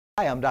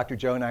Hi, I'm Dr.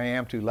 Joe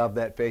Niamtu,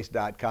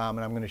 LoveThatFace.com,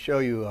 and I'm going to show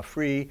you a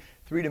free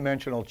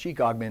three-dimensional cheek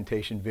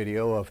augmentation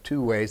video of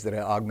 2 ways that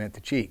I augment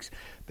the cheeks.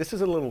 This is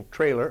a little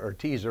trailer or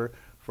teaser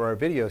for our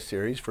video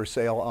series for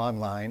sale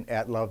online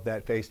at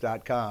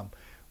LoveThatFace.com.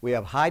 We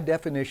have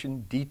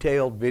high-definition,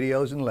 detailed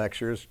videos and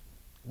lectures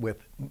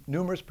with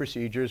numerous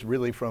procedures,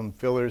 really from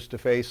fillers to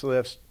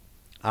facelifts,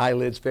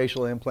 eyelids,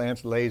 facial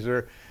implants,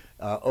 laser,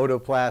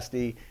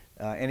 otoplasty,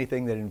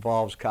 anything that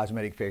involves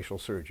cosmetic facial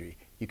surgery.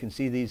 You can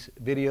see these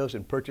videos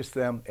and purchase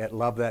them at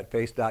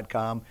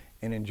LoveThatFace.com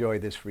and enjoy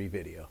this free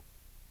video.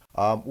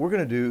 We're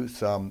going to do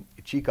some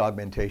cheek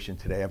augmentation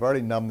today. I've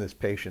already numbed this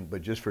patient,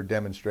 but just for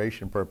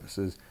demonstration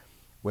purposes,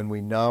 when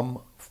we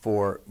numb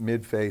for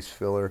mid-face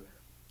filler,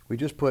 we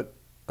just put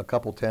a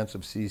couple tenths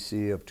of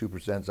cc of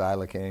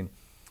 2%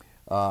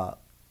 xylocaine,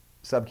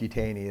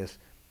 subcutaneous,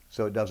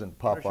 so it doesn't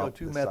puff up.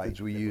 2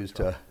 methods we use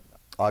to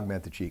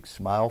augment the cheeks.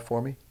 Smile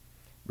for me,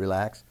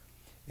 relax.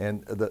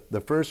 And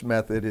the first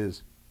method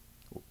is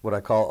what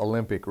I call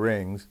Olympic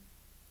rings,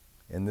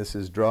 and this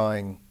is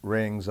drawing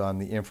rings on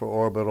the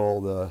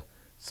infraorbital, the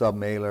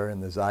submalar,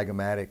 and the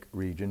zygomatic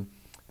region.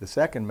 The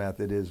second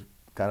method is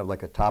kind of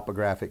like a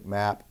topographic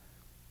map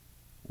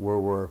where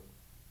we're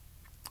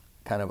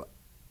kind of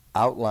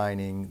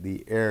outlining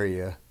the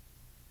area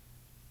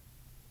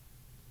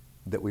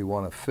that we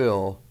want to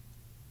fill,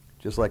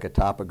 just like a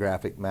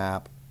topographic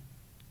map,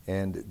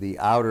 and the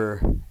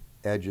outer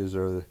edges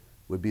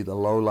would be the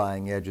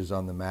low-lying edges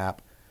on the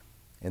map,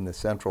 and the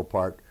central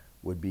part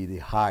would be the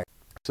high.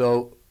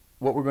 So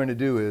what we're going to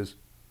do is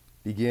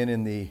begin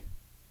in the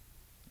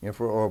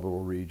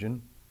infraorbital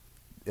region.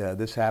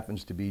 This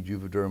happens to be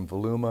Juvederm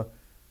voluma,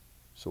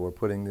 so we're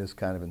putting this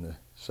kind of in the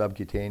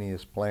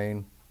subcutaneous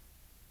plane,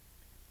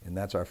 and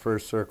that's our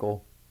first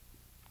circle.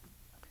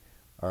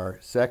 Our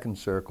second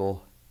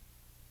circle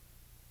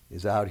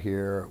is out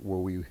here where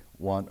we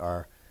want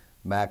our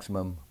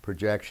maximum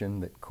projection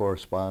that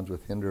corresponds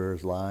with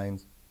Hinderer's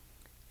lines,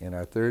 and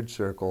our third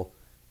circle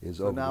is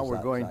over. So now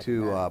we're going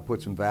to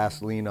put some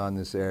Vaseline on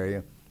this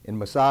area, and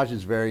massage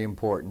is very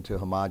important to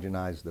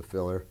homogenize the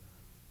filler,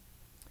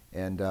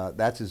 and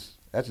that's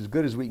as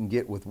good as we can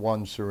get with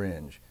one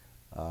syringe,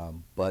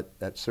 but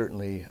that's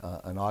certainly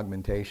an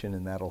augmentation,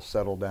 and that'll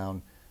settle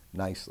down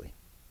nicely.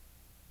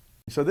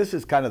 So this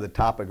is kind of the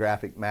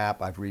topographic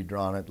map. I've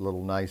redrawn it a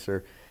little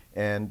nicer,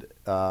 and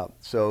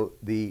so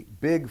the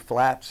big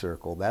flat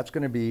circle, that's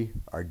going to be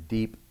our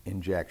deep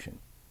injection.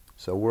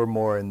 So we're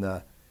more in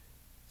the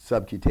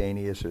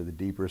subcutaneous or the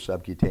deeper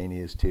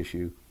subcutaneous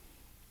tissue,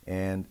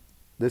 and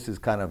this is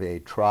kind of a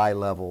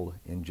tri-level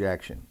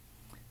injection.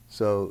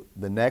 So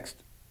the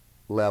next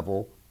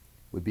level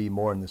would be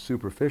more in the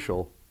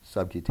superficial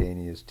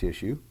subcutaneous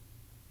tissue,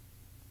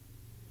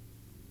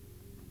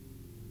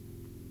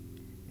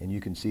 and you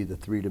can see the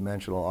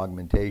three-dimensional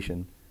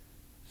augmentation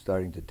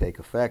starting to take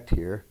effect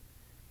here.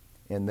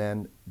 And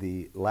then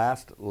the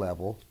last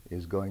level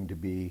is going to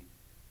be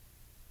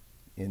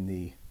in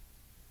the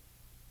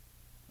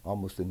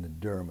almost in the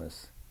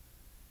dermis,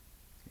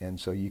 and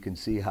so you can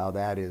see how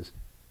that is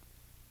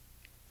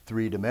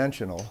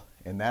three-dimensional,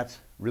 and that's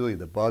really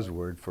the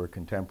buzzword for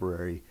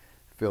contemporary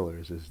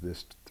fillers, is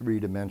this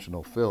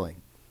three-dimensional filling.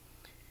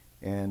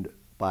 And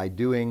by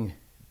doing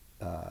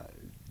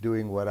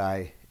what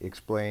I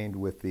explained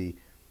with the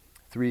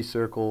 3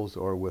 circles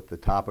or with the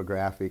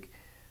topographic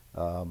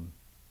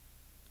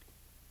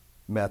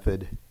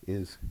method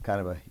is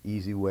kind of an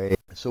easy way.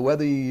 So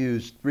whether you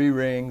use 3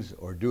 rings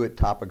or do it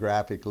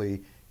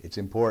topographically, it's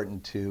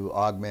important to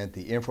augment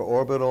the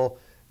infraorbital,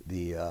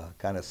 the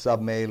kind of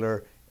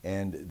submalar,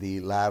 and the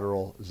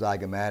lateral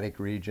zygomatic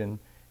region,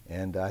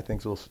 and I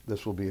think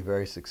this will be a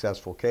very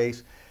successful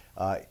case.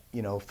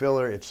 You know,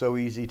 filler, it's so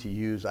easy to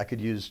use. I could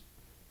use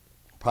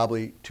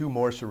probably 2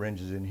 more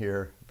syringes in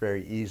here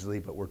very easily,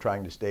 but we're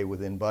trying to stay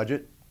within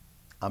budget.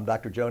 I'm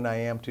Dr. Joe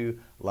Niamtu,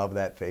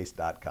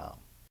 LoveThatFace.com.